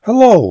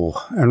Hello,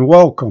 and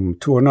welcome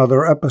to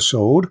another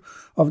episode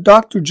of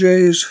Dr.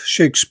 J's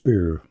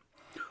Shakespeare.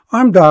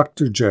 I'm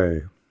Dr.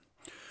 J.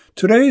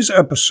 Today's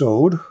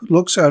episode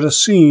looks at a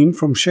scene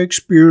from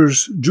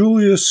Shakespeare's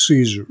Julius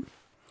Caesar.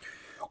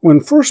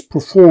 When first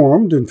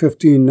performed in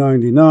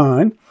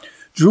 1599,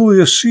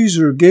 Julius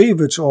Caesar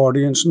gave its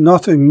audience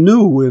nothing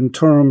new in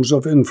terms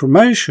of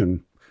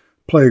information.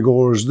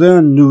 Playgoers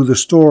then knew the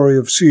story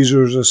of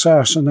Caesar's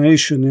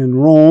assassination in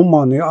Rome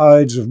on the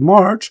Ides of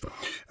March,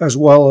 as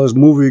well as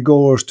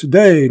moviegoers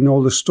today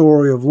know the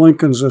story of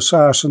Lincoln's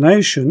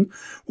assassination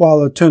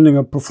while attending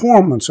a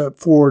performance at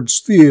Ford's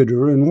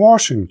Theater in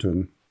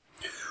Washington.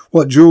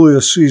 What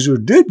Julius Caesar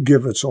did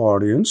give its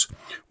audience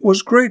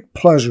was great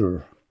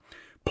pleasure.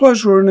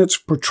 Pleasure in its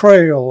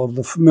portrayal of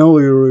the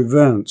familiar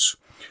events.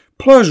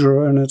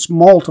 Pleasure in its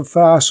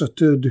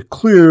multifaceted,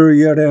 clear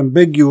yet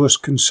ambiguous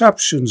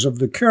conceptions of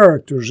the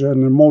characters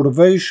and their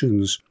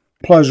motivations.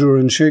 Pleasure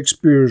in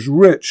Shakespeare's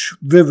rich,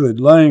 vivid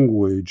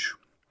language.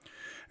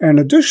 An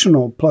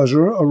additional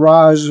pleasure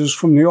arises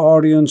from the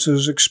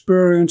audience's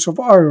experience of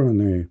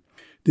irony.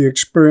 The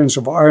experience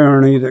of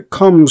irony that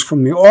comes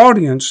from the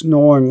audience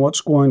knowing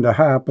what's going to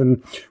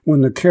happen when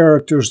the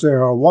characters they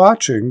are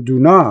watching do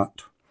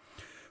not.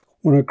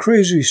 When a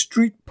crazy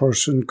street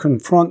person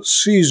confronts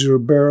Caesar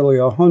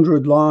barely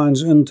 100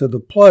 lines into the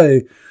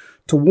play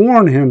to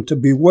warn him to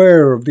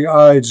beware of the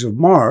Ides of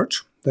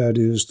March, that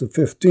is, the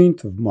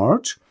 15th of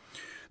March,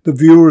 the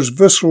viewer's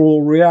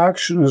visceral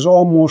reaction is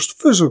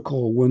almost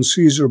physical when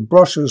Caesar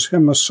brushes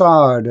him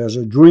aside as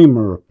a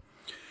dreamer.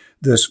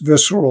 This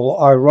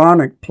visceral,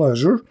 ironic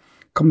pleasure,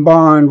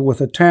 combined with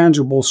a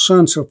tangible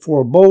sense of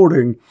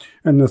foreboding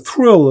and the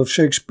thrill of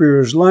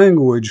Shakespeare's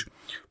language,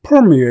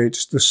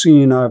 permeates the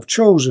scene I've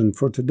chosen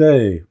for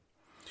today.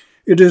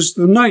 It is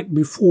the night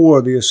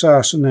before the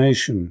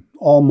assassination,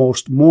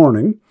 almost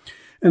morning,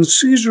 and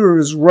Caesar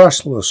is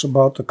restless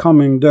about the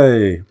coming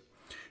day.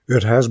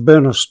 It has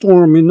been a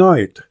stormy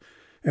night,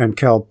 and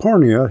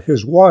Calpurnia,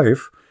 his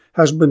wife,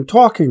 has been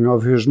talking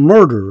of his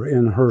murder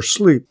in her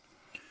sleep.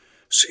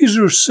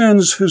 Caesar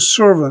sends his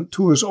servant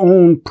to his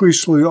own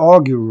priestly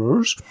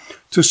augurers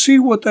to see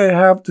what they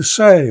have to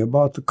say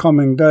about the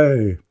coming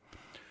day.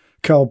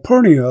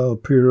 Calpurnia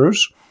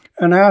appears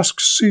and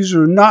asks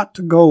Caesar not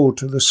to go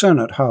to the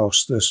Senate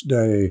house this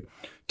day,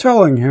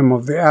 telling him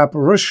of the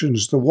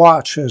apparitions the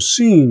watch has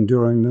seen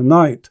during the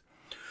night.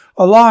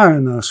 A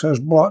lioness has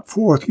brought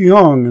forth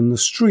young in the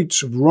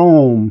streets of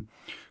Rome.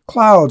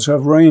 Clouds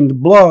have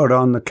rained blood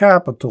on the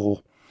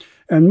Capitol,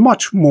 and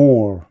much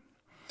more.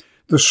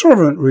 The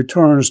servant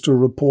returns to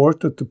report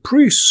that the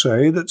priests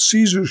say that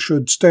Caesar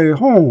should stay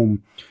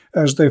home,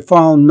 as they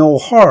found no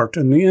heart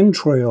in the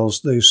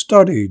entrails they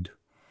studied.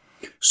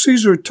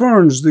 Caesar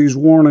turns these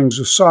warnings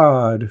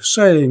aside,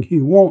 saying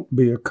he won't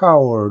be a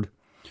coward.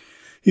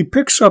 He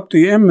picks up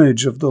the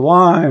image of the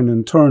lion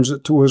and turns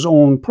it to his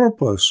own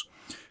purpose,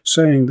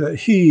 saying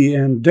that he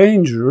and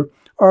danger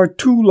are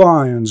two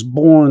lions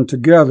born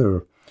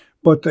together,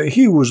 but that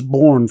he was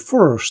born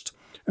first,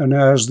 and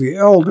as the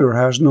elder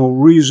has no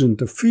reason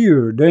to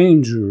fear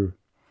danger.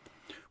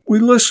 We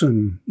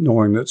listen,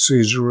 knowing that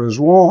Caesar is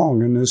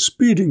wrong and is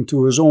speeding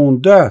to his own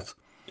death,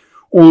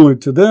 only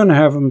to then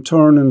have him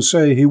turn and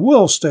say he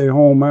will stay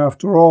home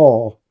after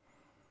all.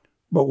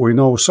 But we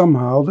know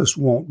somehow this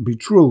won't be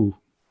true.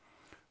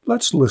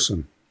 Let's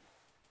listen.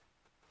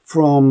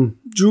 From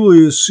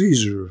Julius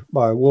Caesar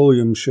by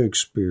William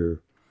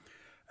Shakespeare,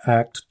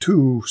 Act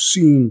 2,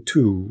 Scene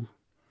 2,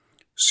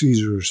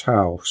 Caesar's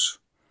house.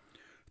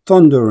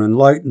 Thunder and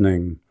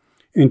lightning.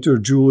 Enter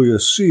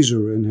Julius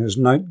Caesar in his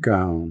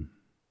nightgown.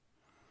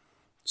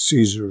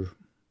 Caesar.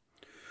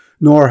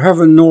 Nor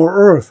heaven nor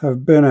earth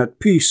have been at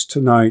peace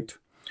tonight.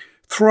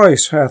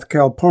 Thrice hath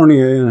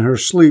Calpurnia in her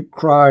sleep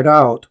cried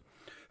out,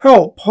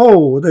 Help,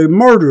 ho, they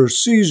murder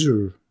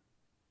Caesar.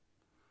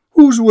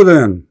 Who's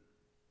within?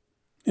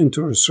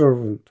 Enter a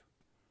servant.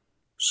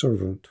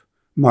 Servant.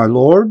 My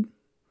lord?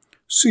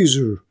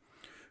 Caesar.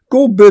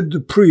 Go bid the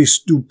priests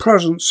do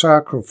present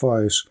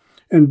sacrifice,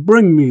 and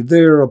bring me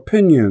their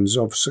opinions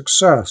of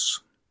success.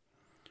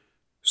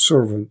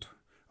 Servant.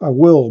 I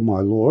will,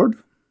 my lord.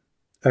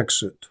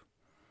 Exit.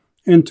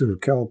 Enter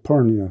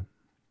Calpurnia.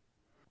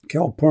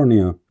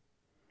 Calpurnia.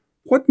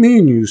 What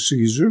mean you,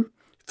 Caesar?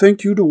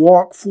 Think you to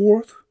walk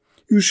forth?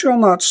 You shall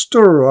not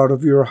stir out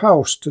of your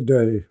house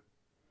today.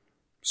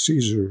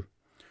 Caesar.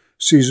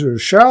 Caesar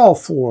shall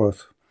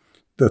forth.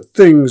 The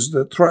things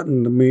that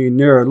threatened me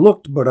ne'er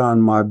looked but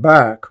on my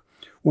back.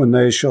 When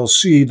they shall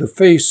see the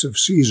face of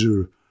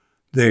Caesar,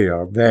 they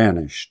are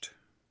vanished.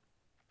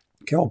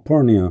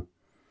 Calpurnia.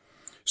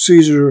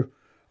 Caesar,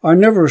 I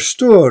never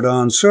stood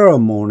on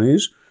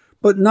ceremonies,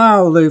 but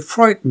now they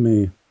fright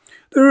me.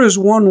 There is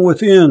one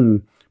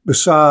within,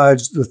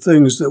 besides the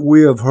things that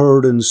we have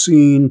heard and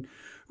seen,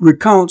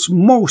 recounts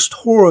most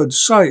horrid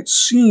sights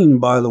seen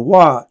by the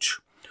watch.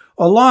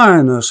 A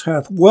lioness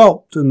hath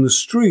whelped in the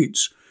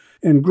streets,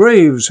 and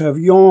graves have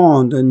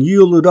yawned and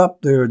yielded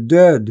up their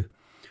dead.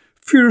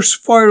 Fierce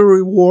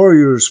fiery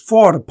warriors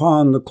fought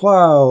upon the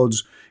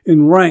clouds,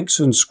 in ranks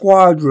and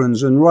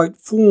squadrons in right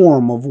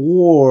form of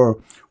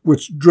war,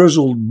 which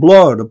drizzled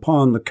blood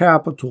upon the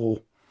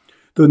Capitol.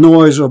 The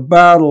noise of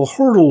battle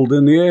hurtled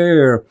in the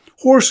air,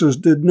 horses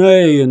did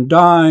neigh, and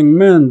dying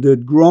men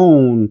did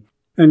groan,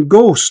 and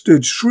ghosts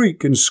did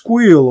shriek and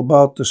squeal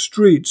about the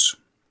streets.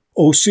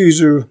 O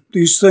Caesar,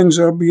 these things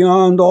are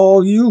beyond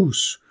all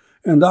use,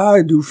 and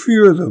I do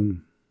fear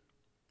them.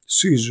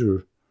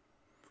 Caesar.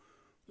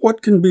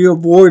 What can be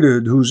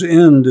avoided whose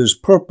end is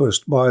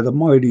purposed by the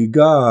mighty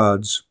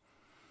gods?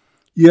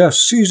 Yes,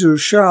 Caesar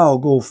shall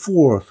go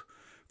forth,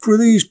 for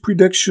these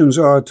predictions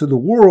are to the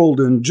world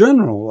in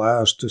general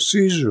as to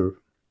Caesar.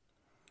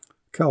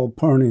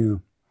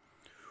 Calpurnia.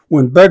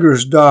 When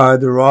beggars die,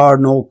 there are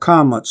no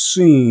comets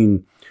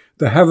seen.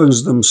 The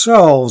heavens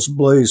themselves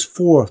blaze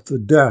forth the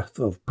death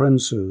of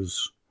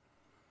princes.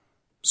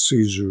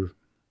 Caesar.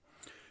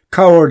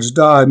 Cowards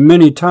die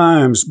many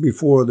times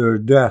before their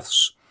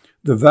deaths.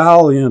 The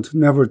valiant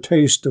never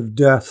taste of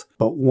death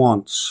but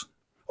once.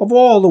 Of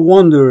all the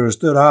wonders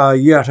that I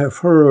yet have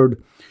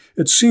heard,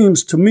 it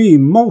seems to me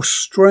most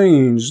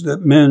strange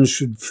that men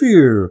should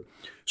fear,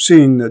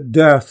 seeing that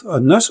death, a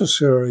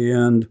necessary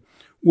end,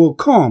 will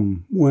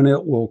come when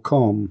it will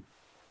come.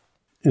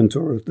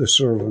 Enter the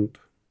servant.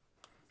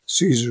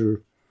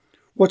 Caesar.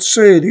 What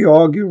say the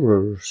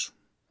augurers?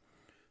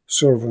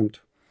 Servant.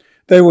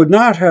 They would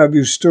not have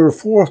you stir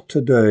forth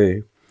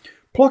today.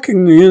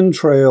 Plucking the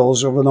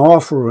entrails of an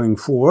offering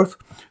forth,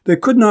 they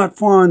could not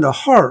find a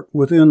heart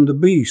within the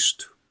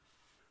beast.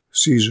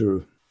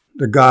 Caesar.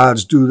 The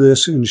gods do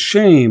this in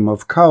shame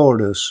of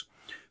cowardice.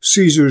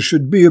 Caesar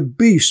should be a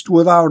beast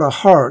without a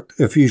heart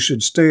if he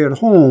should stay at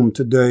home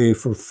today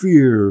for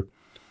fear.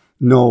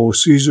 No,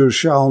 Caesar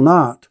shall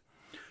not.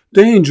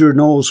 Danger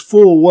knows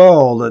full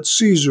well that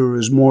Caesar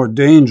is more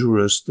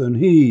dangerous than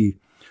he.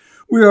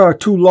 We are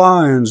two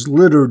lions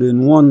littered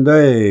in one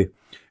day,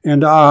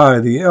 and I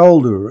the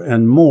elder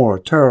and more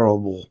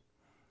terrible,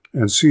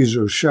 and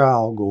Caesar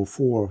shall go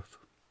forth.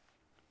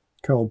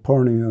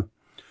 Calpurnia.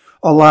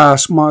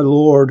 Alas, my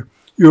lord,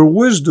 your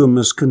wisdom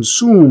is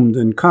consumed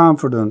in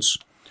confidence.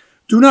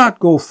 Do not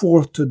go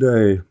forth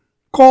today.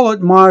 Call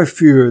it my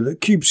fear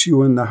that keeps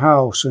you in the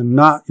house and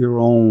not your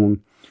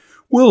own.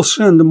 We'll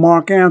send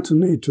Mark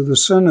Antony to the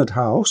Senate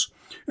house,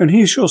 and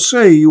he shall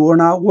say you are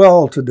not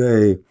well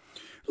today.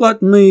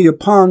 Let me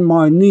upon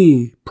my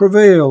knee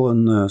prevail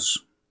in this.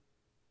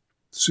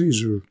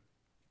 Caesar.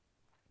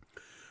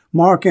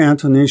 Mark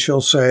Antony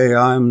shall say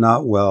I am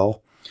not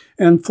well,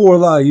 and for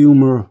thy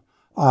humour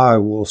I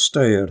will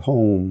stay at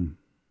home.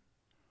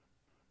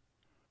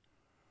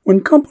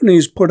 When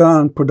companies put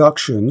on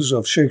productions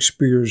of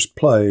Shakespeare's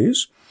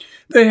plays,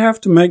 they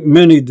have to make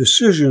many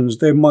decisions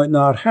they might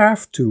not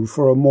have to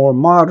for a more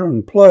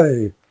modern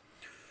play.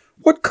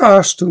 What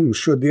costumes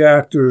should the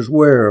actors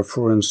wear,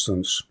 for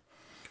instance?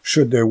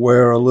 Should they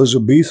wear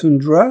Elizabethan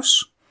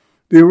dress?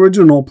 The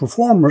original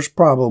performers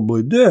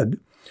probably did,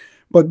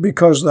 but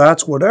because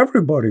that's what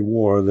everybody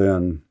wore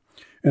then.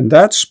 In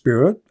that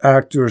spirit,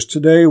 actors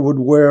today would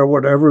wear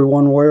what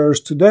everyone wears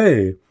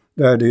today,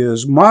 that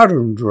is,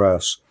 modern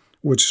dress,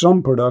 which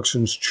some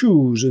productions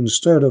choose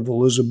instead of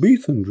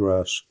Elizabethan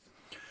dress.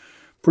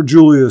 For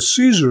Julius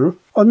Caesar,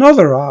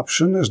 another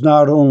option is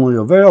not only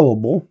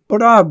available,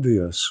 but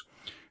obvious.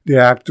 The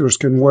actors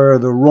can wear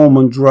the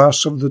Roman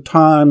dress of the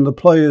time the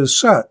play is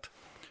set,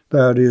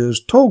 that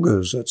is,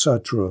 togas,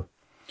 etc.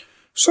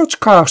 Such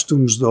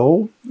costumes,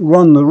 though,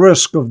 run the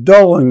risk of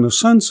dulling the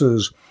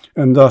senses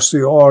and thus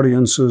the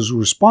audience's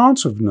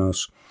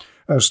responsiveness,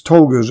 as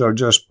togas are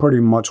just pretty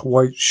much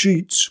white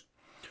sheets.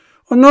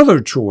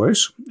 Another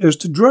choice is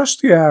to dress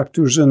the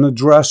actors in the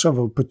dress of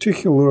a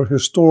particular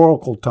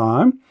historical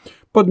time,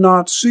 but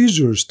not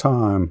Caesar's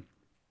time.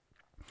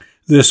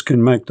 This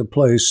can make the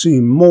play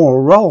seem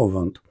more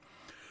relevant.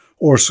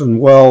 Orson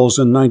Welles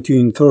in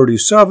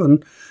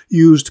 1937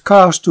 used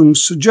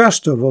costumes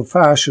suggestive of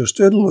fascist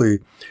Italy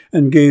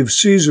and gave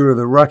Caesar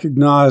the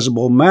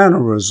recognizable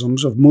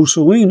mannerisms of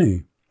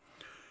Mussolini.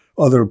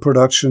 Other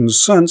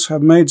productions since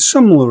have made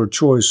similar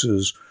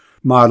choices,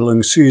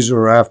 modeling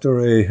Caesar after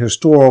a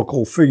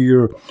historical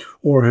figure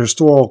or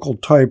historical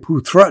type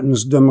who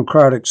threatens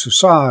democratic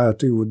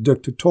society with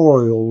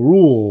dictatorial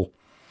rule.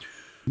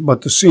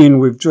 But the scene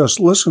we've just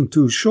listened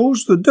to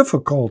shows the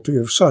difficulty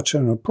of such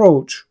an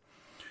approach.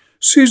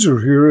 Caesar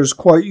here is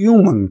quite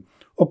human,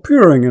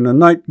 appearing in a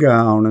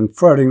nightgown and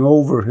fretting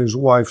over his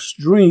wife's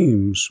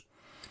dreams.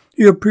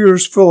 He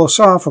appears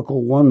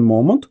philosophical one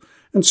moment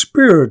and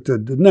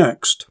spirited the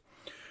next,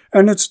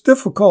 and it's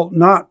difficult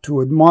not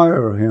to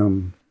admire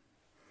him.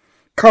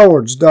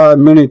 Cowards die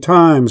many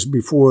times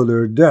before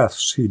their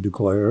deaths, he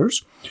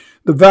declares.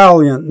 The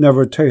valiant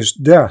never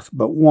taste death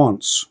but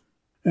once,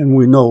 and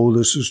we know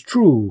this is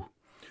true.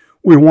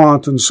 We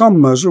want in some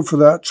measure for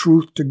that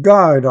truth to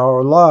guide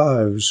our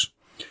lives.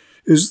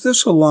 Is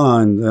this a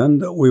line, then,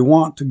 that we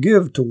want to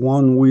give to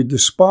one we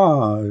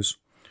despise?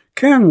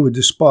 Can we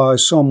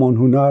despise someone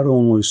who not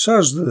only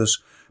says this,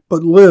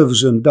 but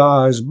lives and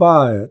dies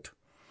by it?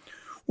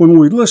 When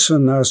we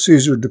listen, as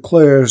Caesar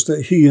declares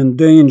that he and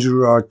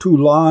danger are two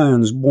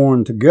lions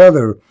born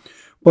together,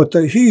 but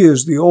that he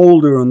is the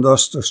older and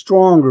thus the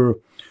stronger,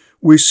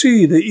 we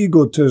see the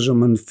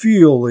egotism and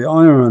feel the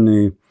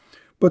irony,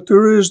 but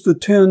there is the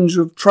tinge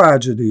of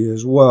tragedy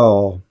as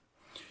well.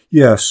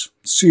 Yes,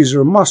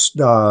 Caesar must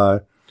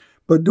die,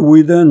 but do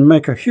we then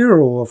make a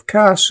hero of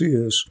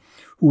Cassius,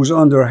 whose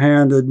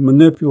underhanded,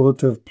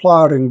 manipulative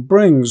plotting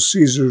brings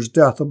Caesar's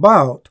death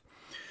about?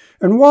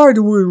 And why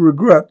do we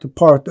regret the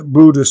part that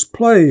Brutus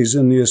plays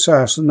in the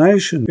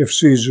assassination if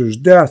Caesar's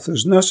death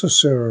is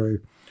necessary?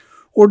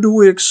 Or do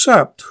we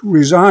accept,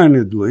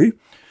 resignedly,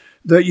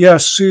 that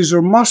yes,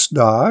 Caesar must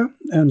die,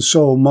 and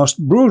so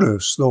must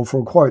Brutus, though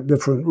for quite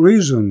different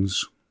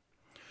reasons?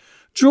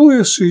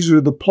 Julius Caesar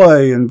the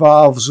play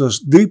involves us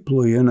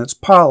deeply in its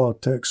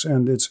politics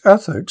and its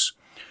ethics,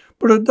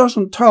 but it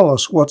doesn't tell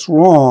us what's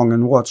wrong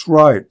and what's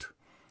right,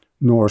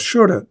 nor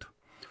should it.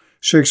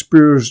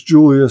 Shakespeare's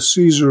Julius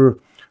Caesar,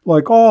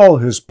 like all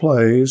his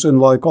plays and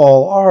like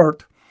all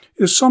art,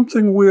 is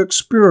something we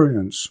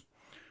experience.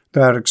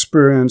 That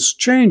experience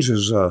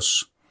changes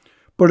us,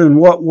 but in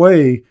what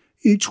way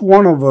each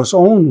one of us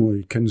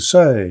only can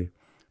say,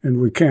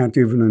 and we can't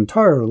even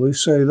entirely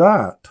say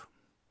that.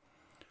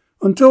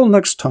 Until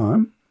next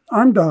time,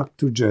 I'm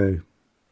Dr. J.